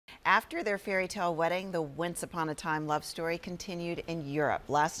After their fairy tale wedding, the once upon a time love story continued in Europe.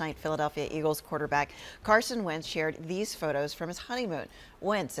 Last night, Philadelphia Eagles quarterback Carson Wentz shared these photos from his honeymoon.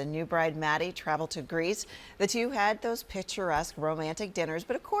 Wentz and new bride Maddie traveled to Greece. The two had those picturesque romantic dinners,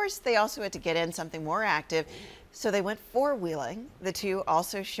 but of course they also had to get in something more active. So they went four-wheeling. The two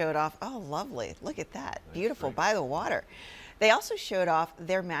also showed off, oh lovely, look at that, beautiful by the water. They also showed off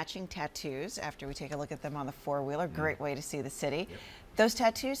their matching tattoos after we take a look at them on the four-wheeler. Great way to see the city. Yep. Those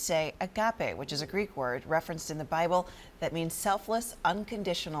tattoos say agape, which is a Greek word referenced in the Bible that means selfless,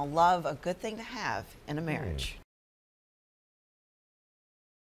 unconditional love, a good thing to have in a marriage.